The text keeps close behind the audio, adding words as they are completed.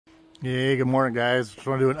Yeah, good morning, guys. Just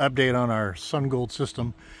want to do an update on our Sungold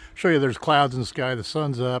system. Show you there's clouds in the sky. The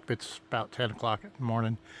sun's up. It's about 10 o'clock in the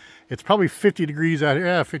morning. It's probably 50 degrees out here.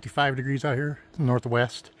 Yeah, 55 degrees out here in the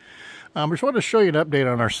northwest. I just wanted to show you an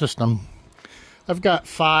update on our system. I've got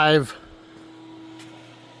 5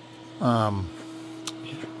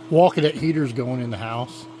 wall cadet heaters going in the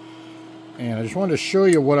house. And I just wanted to show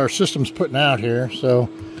you what our system's putting out here. So,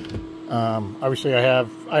 obviously I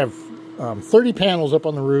have 30 panels up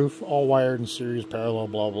on the roof, all wired in series, parallel,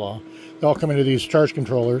 blah, blah. They all come into these charge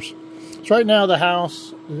controllers. So right now the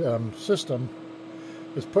house system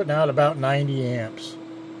is putting out about 90 amps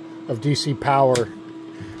of DC power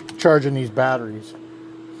charging these batteries.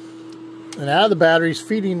 And out of the batteries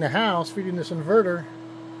feeding the house, feeding this inverter,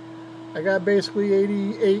 I got basically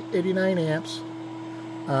 88, 89 amps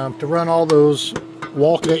to run all those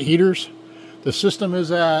wall cadet heaters. The system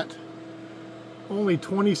is at only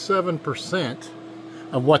 27%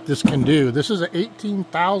 of what this can do. This is an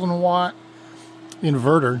 18,000 watt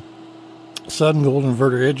inverter, Sungold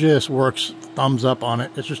inverter. It just works, thumbs up on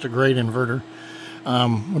it. It's just a great inverter.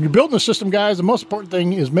 When you're building a system, guys, the most important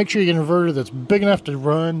thing is make sure you get an inverter that's big enough to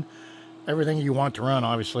run everything you want to run,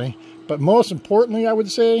 obviously. But most importantly, I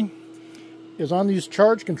would say, is on these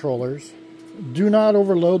charge controllers, do not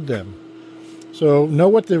overload them. So know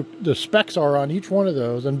what the specs are on each one of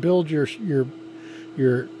those and build your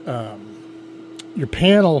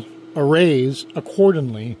panel arrays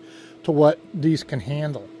accordingly to what these can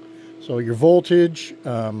handle. So your voltage,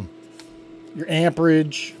 your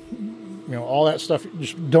amperage, all that stuff.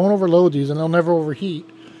 Just don't overload these, and they'll never overheat,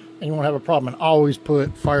 and you won't have a problem. And always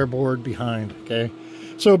put fireboard behind. Okay,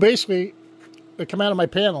 so basically, they come out of my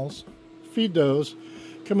panels, feed those,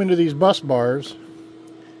 come into these bus bars,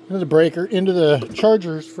 into the breaker, into the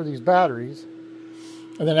chargers for these batteries,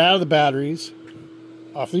 and then out of the batteries,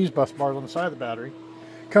 off these bus bars on the side of the battery,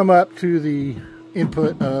 come up to the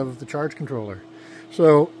input of the charge controller.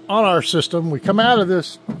 So on our system, we come out of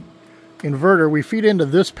this inverter, we feed into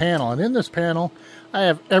this panel, and in this panel, I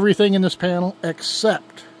have everything in this panel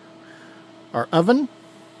except our oven,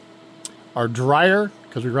 our dryer,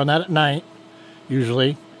 because we run that at night,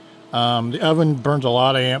 usually. The oven burns a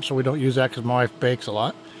lot of amps, so we don't use that because my wife bakes a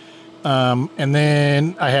lot. And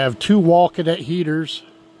then I have 2 wall cadet heaters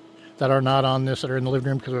that are not on this, that are in the living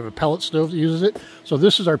room because we have a pellet stove that uses it. So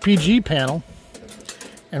this is our PG panel.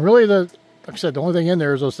 And really, like I said, the only thing in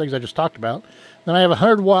there is those things I just talked about. Then I have a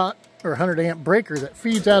 100 watt or 100 amp breaker that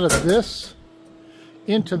feeds out of this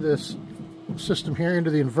into this system here, into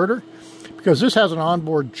the inverter, because this has an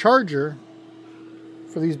onboard charger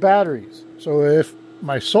for these batteries. So if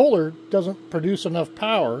my solar doesn't produce enough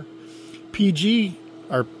power, PG,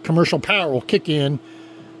 our commercial power, will kick in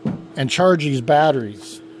and charge these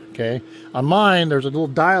batteries. Okay, on mine there's a little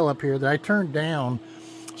dial up here that I turned down,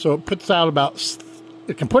 so it puts out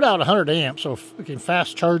it can put out 100 amps, so it can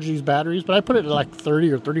fast charge these batteries, but I put it at like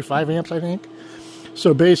 30 or 35 amps, I think.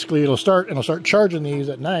 So basically it'll start charging these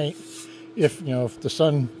at night if the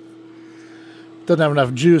sun doesn't have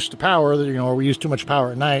enough juice to power, or we use too much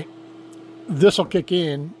power at night. This will kick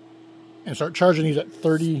in and start charging these at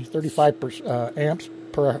 35 amps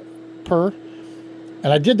per.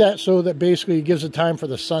 And I did that so that basically it gives it time for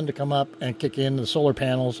the sun to come up and kick in the solar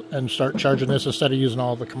panels and start charging this instead of using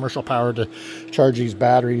all the commercial power to charge these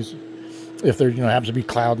batteries. If there happens to be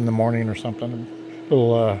cloud in the morning or something, a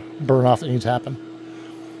little burn off that needs to happen.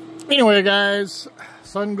 Anyway, guys,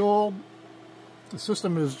 Sungold, the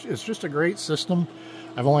system is just a great system.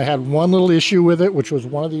 I've only had one little issue with it, which was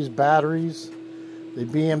one of these batteries. The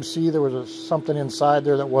BMC, there was something inside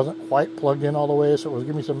there that wasn't quite plugged in all the way, so it was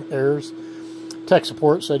giving me some errors. Tech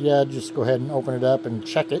support said, yeah, just go ahead and open it up and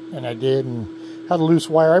check it, and I did, and had a loose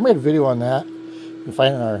wire. I made a video on that. You can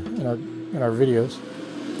find it in our videos.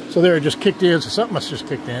 So there, it just kicked in, so something must have just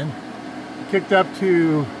kicked in. It kicked up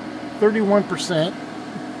to 31%.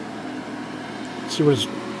 Let's see what it's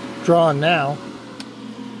drawing now.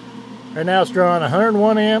 Right now it's drawing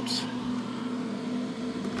 101 amps,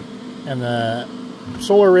 and the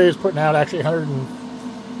solar array is putting out actually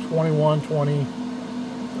 121, 20,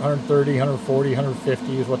 130, 140,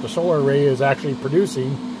 150 is what the solar array is actually producing,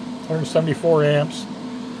 174 amps.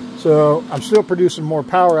 So I'm still producing more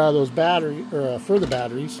power out of those batteries, for the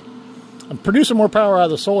batteries. I'm producing more power out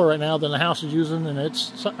of the solar right now than the house is using, and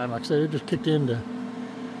it's, like I said, it just kicked into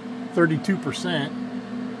 32%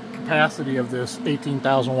 capacity of this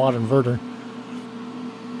 18,000 watt inverter.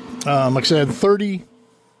 Like I said, 30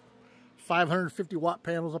 550 watt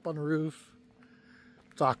panels up on the roof.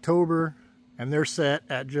 It's October, and they're set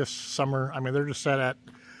at just summer. I mean, they're just set at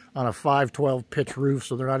on a 512 pitch roof,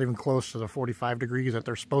 so they're not even close to the 45 degrees that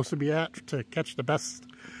they're supposed to be at to catch the best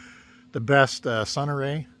the best sun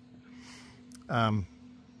array. I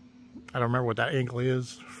don't remember what that angle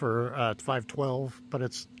is for 512,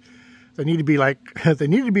 but they need to be like they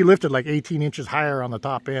need to be lifted like 18 inches higher on the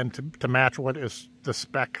top end to match what is the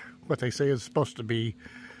spec, what they say is supposed to be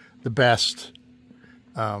the best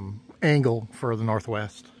angle for the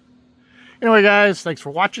northwest. Anyway, guys, thanks for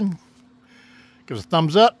watching. Give us a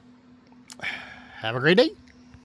thumbs up. Have a great day.